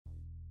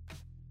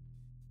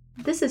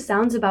This is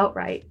Sounds About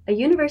Right, a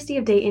University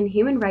of Dayton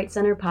Human Rights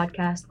Center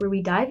podcast where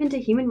we dive into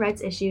human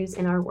rights issues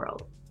in our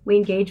world. We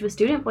engage with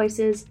student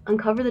voices,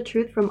 uncover the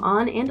truth from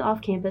on and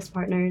off-campus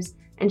partners,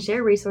 and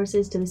share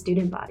resources to the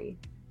student body.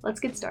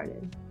 Let's get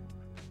started.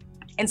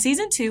 In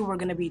Season 2, we're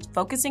going to be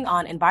focusing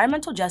on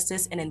environmental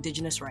justice and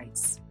Indigenous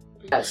rights.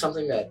 Yeah,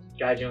 something that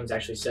Guy Jones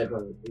actually said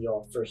when we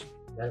all first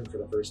met him for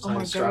the first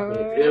time struck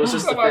God. me. It was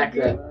just the fact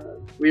that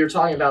we were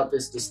talking about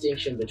this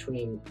distinction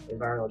between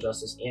environmental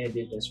justice and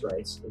Indigenous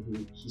rights,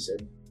 and he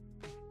said,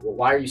 well,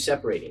 why are you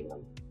separating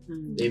them?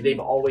 They've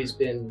always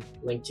been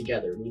linked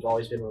together. We've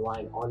always been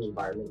relying on the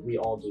environment. We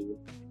all do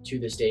to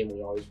this day, and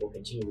we always will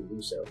continue to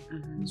do so.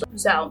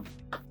 So,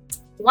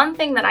 one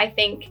thing that I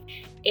think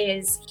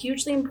is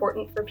hugely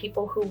important for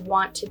people who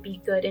want to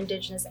be good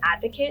Indigenous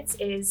advocates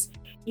is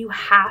you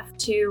have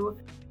to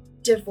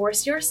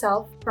divorce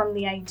yourself from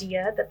the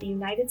idea that the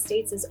United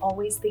States is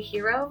always the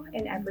hero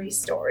in every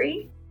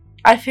story.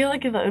 I feel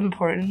like the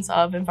importance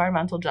of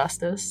environmental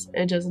justice,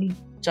 it doesn't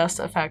just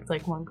affect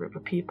like one group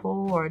of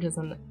people, or it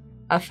doesn't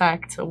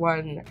affect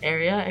one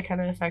area. It kind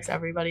of affects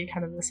everybody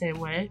kind of the same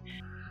way.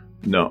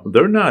 No,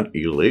 they're not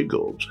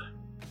illegals.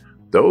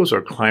 Those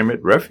are climate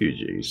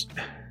refugees.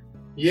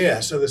 Yeah,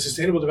 so the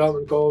Sustainable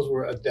Development Goals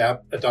were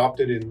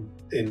adopted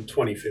in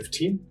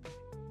 2015.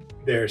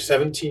 There are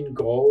 17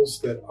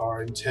 goals that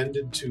are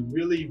intended to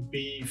really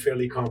be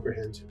fairly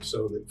comprehensive,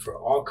 so that for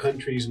all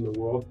countries in the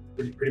world,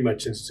 pretty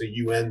much since it's a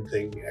UN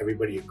thing,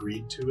 everybody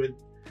agreed to it.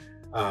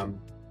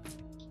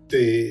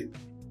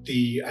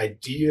 The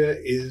idea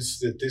is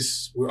that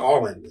we're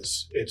all in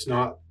this. It's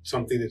not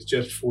something that's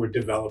just for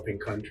developing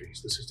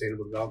countries. The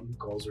Sustainable Development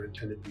Goals are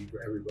intended to be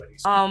for everybody.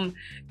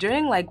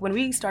 During when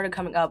we started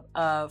coming up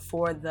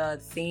for the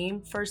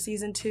theme for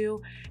Season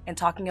 2 and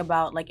talking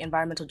about like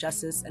environmental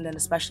justice, and then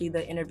especially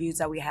the interviews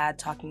that we had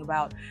talking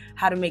about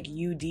how to make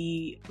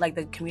UD, like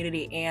the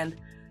community and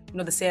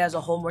the state as a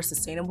whole, more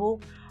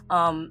sustainable.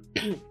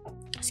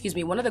 Excuse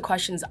me. One of the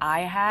questions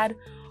I had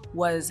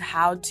was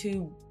how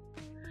to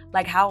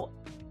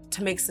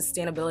make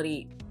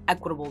sustainability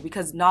equitable,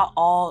 because not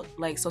all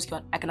like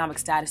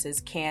socioeconomic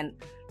statuses can,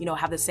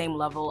 have the same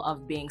level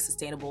of being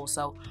sustainable.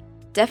 So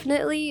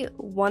definitely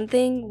one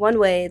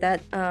way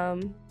that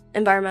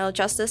environmental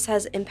justice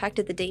has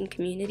impacted the Dayton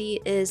community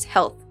is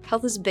health.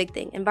 Health is a big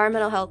thing.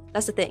 Environmental health,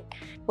 that's the thing.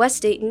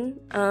 West Dayton,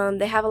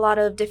 they have a lot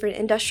of different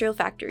industrial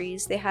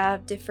factories. They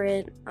have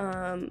different,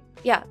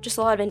 just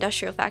a lot of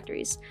industrial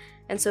factories.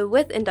 And so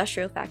with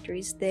industrial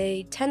factories,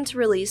 they tend to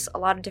release a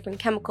lot of different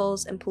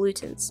chemicals and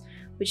pollutants,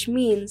 which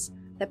means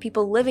that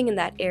people living in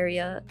that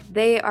area,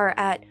 they are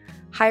at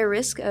higher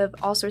risk of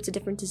all sorts of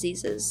different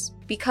diseases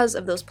because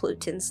of those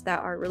pollutants that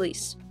are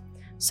released.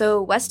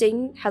 So West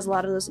Dayton has a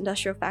lot of those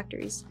industrial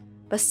factories,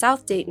 but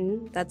South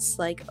Dayton, that's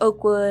like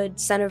Oakwood,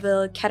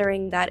 Centerville,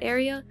 Kettering, that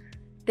area,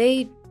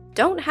 they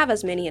don't have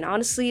as many, and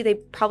honestly, they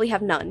probably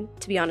have none,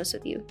 to be honest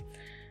with you.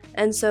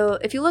 And so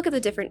if you look at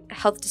the different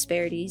health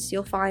disparities,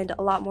 you'll find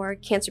a lot more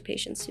cancer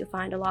patients, you'll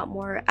find a lot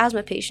more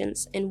asthma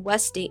patients in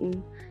West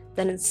Dayton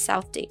than in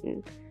South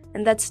Dayton.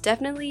 And that's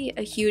definitely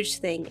a huge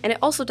thing. And it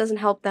also doesn't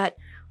help that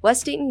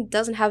West Dayton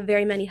doesn't have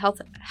very many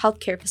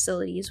healthcare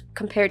facilities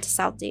compared to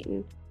South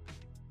Dayton.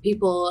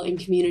 People and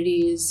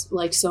communities,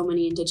 like so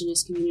many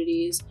Indigenous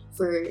communities,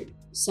 for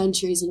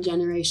centuries and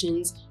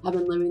generations have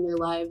been living their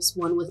lives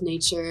one with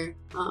nature.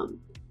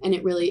 And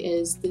it really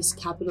is this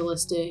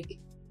capitalistic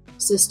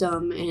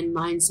system and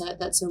mindset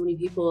that so many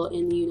people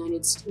in the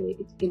United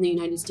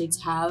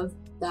States have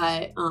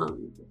that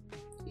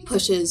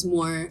pushes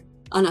more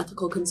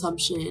unethical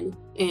consumption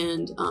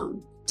and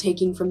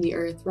taking from the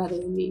earth rather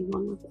than being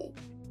one with it.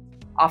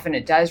 Often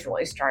it does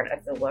really start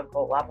at the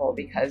local level,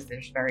 because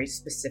there's very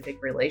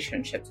specific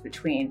relationships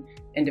between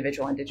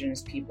individual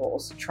Indigenous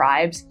peoples,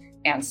 tribes,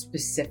 and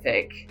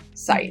specific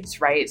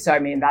sites, right? So I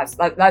mean,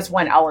 that's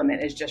one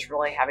element, is just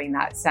really having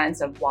that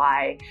sense of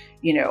why,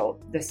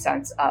 the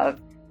sense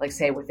of, like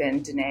say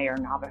within Dene or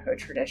Navajo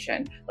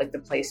tradition, like the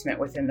placement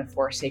within the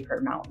 4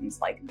 sacred mountains,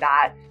 like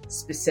that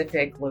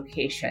specific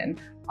location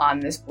on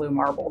this blue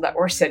marble that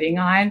we're sitting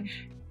on,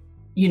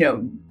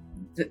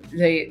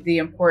 the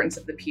importance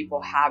of the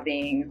people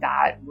having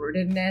that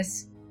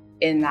rootedness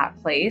in that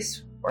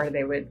place where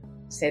they would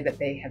say that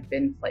they have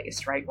been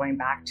placed, right? Going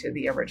back to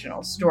the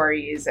original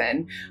stories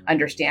and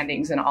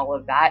understandings and all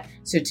of that.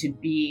 So to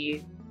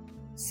be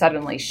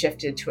suddenly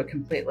shifted to a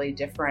completely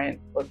different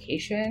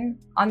location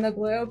on the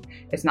globe,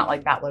 it's not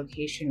like that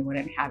location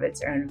wouldn't have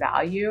its own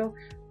value,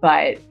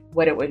 but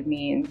what it would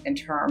mean in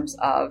terms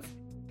of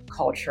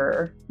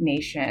culture,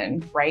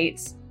 nation,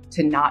 rights,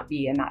 to not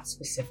be in that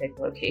specific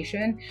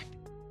location.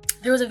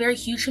 There was a very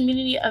huge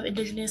community of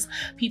Indigenous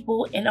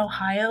people in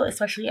Ohio,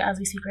 especially as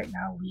we speak right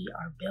now. We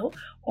are built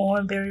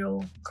on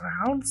burial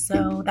ground,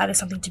 so that is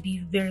something to be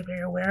very,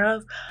 very aware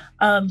of.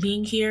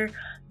 Being here,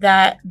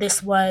 that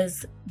this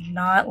was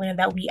not land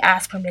that we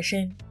asked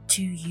permission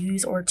to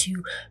use or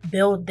to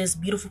build this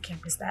beautiful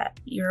campus that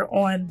you're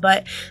on,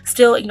 but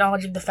still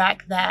acknowledging the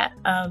fact that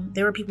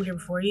there were people here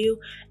before you,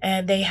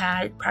 and they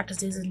had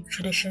practices and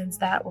traditions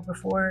that were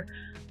before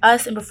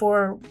us and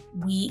before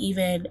we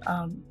even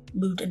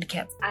moved into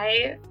camp.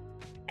 I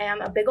am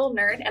a big old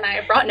nerd and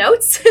I brought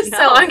notes, so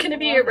I'm going to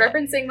be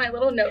referencing my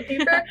little note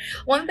paper.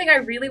 One thing I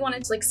really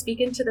wanted to speak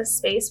into this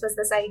space was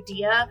this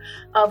idea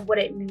of what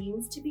it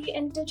means to be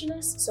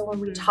Indigenous. So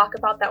when we talk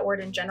about that word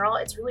in general,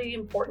 it's really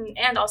important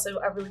and also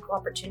a really cool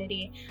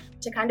opportunity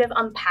to kind of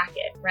unpack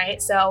it,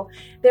 right? So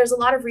there's a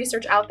lot of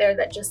research out there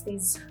that just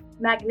these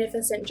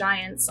magnificent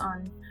giants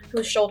on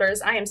whose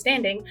shoulders I am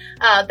standing,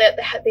 that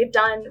they've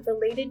done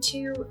related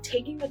to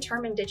taking the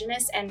term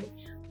Indigenous and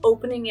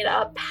opening it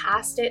up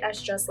past it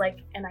as just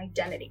an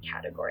identity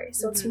category.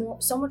 So it's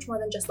so much more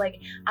than just I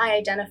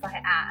identify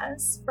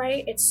as,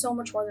 right? It's so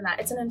much more than that.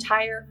 It's an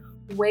entire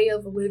way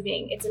of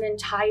living. It's an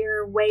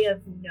entire way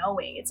of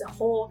knowing. It's a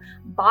whole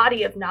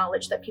body of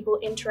knowledge that people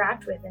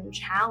interact with and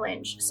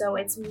challenge. So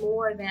it's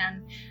more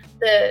than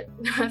the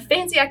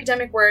fancy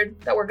academic word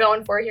that we're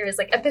going for here is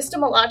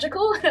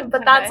epistemological,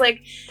 but that's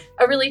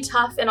a really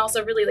tough and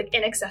also really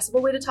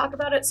inaccessible way to talk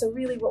about it. So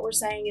really what we're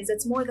saying is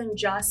it's more than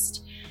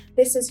just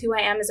this is who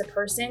I am as a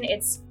person.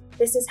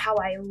 This is how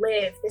I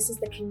live. This is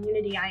the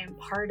community I am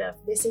part of.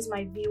 This is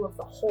my view of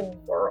the whole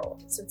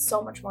world. So it's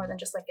so much more than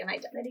just an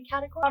identity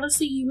category.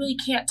 Honestly, you really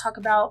can't talk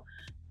about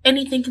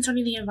anything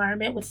concerning the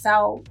environment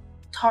without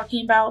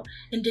talking about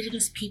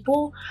Indigenous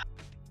people.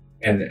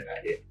 And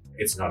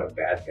it's not a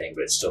bad thing,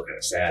 but it's still kind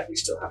of sad. We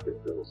still have to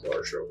build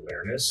larger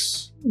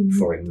awareness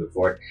before we move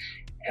forward.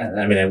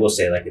 And I mean, I will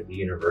say, at the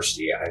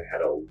university, I've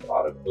had a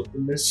lot of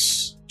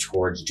openness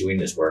towards doing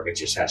this work. It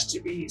just has to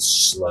be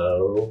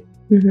slow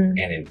and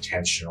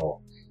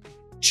intentional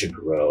to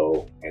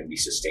grow and be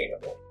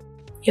sustainable.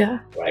 Yeah.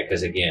 Right?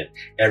 Because again,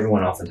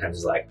 everyone oftentimes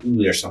is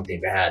ooh, there's something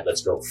bad,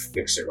 let's go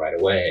fix it right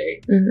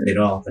away. They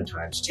don't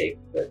oftentimes take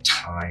the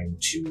time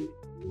to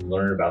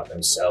learn about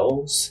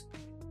themselves.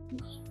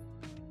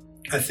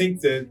 I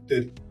think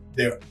that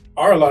there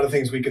are a lot of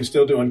things we can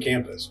still do on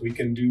campus. We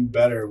can do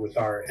better with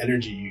our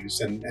energy use,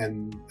 and I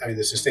mean,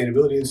 the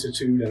Sustainability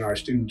Institute and our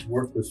students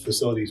work with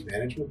facilities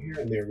management here,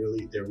 and there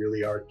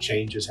really are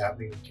changes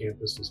happening on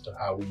campus as to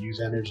how we use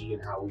energy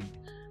and how we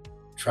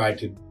try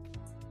to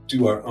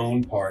do our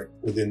own part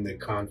within the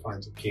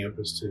confines of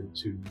campus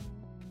to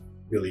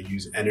really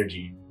use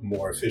energy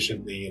more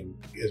efficiently and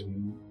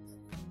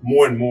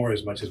more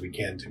as much as we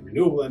can to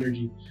renewable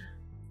energy.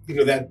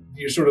 That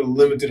you're sort of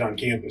limited on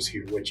campus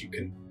here, what you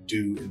can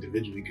do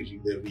individually, because you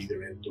live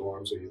either in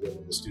dorms or you live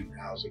in the student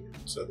housing.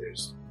 So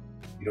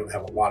you don't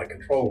have a lot of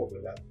control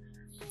over that.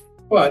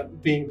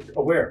 But being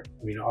aware,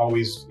 I mean,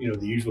 always, the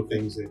usual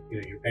things that,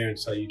 your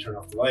parents tell you, turn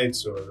off the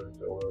lights, or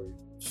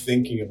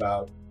thinking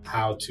about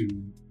how to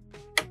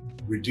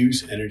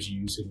reduce energy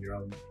use in your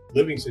own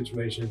living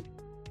situation.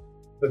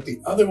 But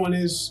the other one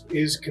is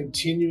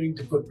continuing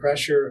to put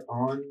pressure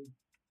on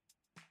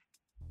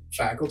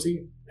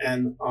faculty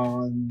and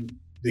on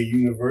the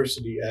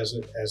university as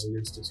an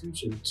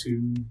institution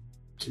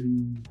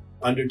to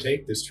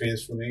undertake this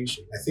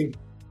transformation. I think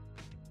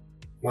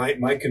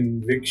my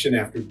conviction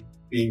after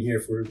being here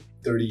for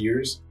 30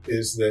 years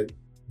is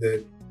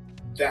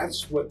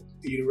that's what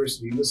the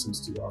university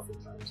listens to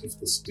oftentimes. If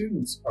the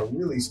students are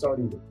really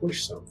starting to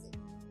push something,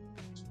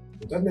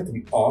 it doesn't have to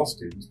be all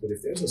students, but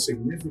if there's a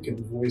significant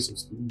voice of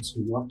students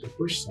who want to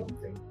push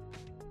something,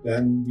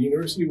 then the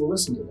university will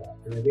listen to that.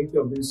 And I think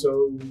they'll do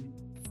so,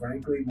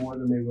 frankly, more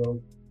than they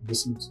will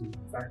listen to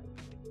faculty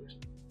members.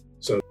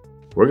 So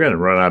we're going to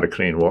run out of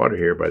clean water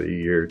here by the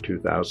year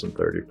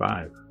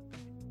 2035.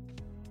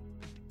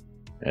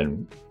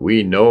 And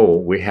we know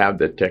we have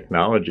the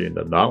technology and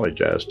the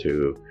knowledge as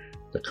to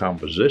the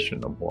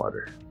composition of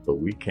water, but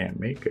we can't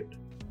make it.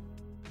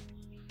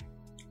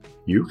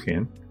 You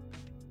can.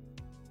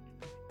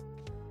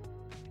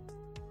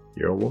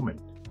 You're a woman.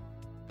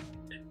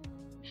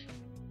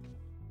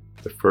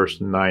 The first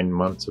 9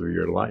 months of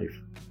your life,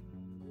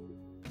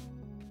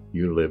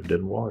 you lived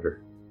in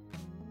water.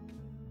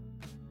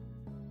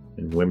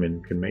 And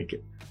women can make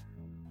it.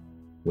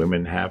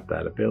 Women have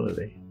that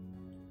ability.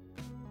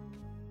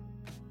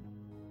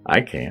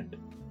 I can't.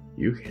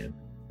 You can.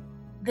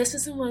 This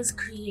system was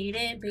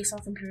created based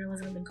off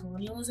imperialism and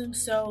colonialism,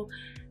 so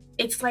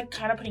it's kind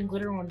of putting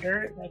glitter on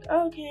dirt.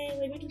 Okay,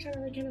 we can try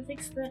to kind of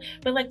fix that,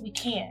 but we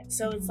can't.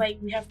 So it's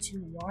we have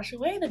to wash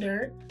away the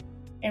dirt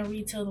and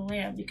retill the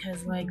land,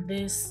 because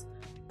this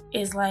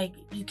is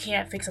you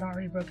can't fix an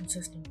already broken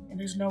system, and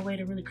there's no way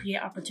to really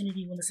create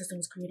opportunity when the system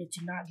was created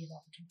to not give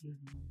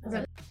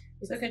opportunity.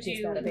 So could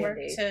you work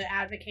to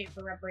advocate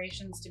for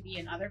reparations to be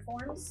in other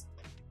forms?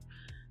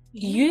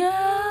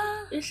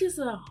 Yeah, it's just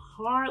a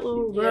hard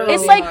little road.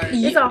 It's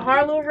it's a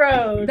hard little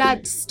road.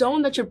 That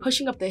stone that you're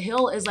pushing up the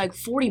hill is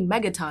 40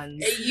 megatons.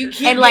 You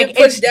keep and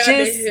it's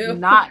just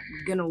not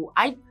gonna.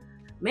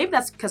 Maybe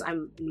that's because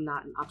I'm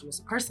not an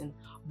optimistic person,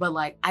 but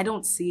I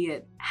don't see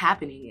it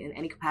happening in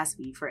any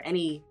capacity for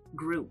any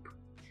group.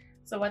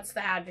 So what's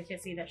the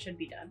advocacy that should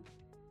be done?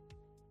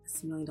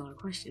 It's $1 million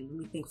question. Let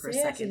me think for a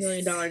second. It's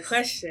 $1 million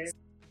question.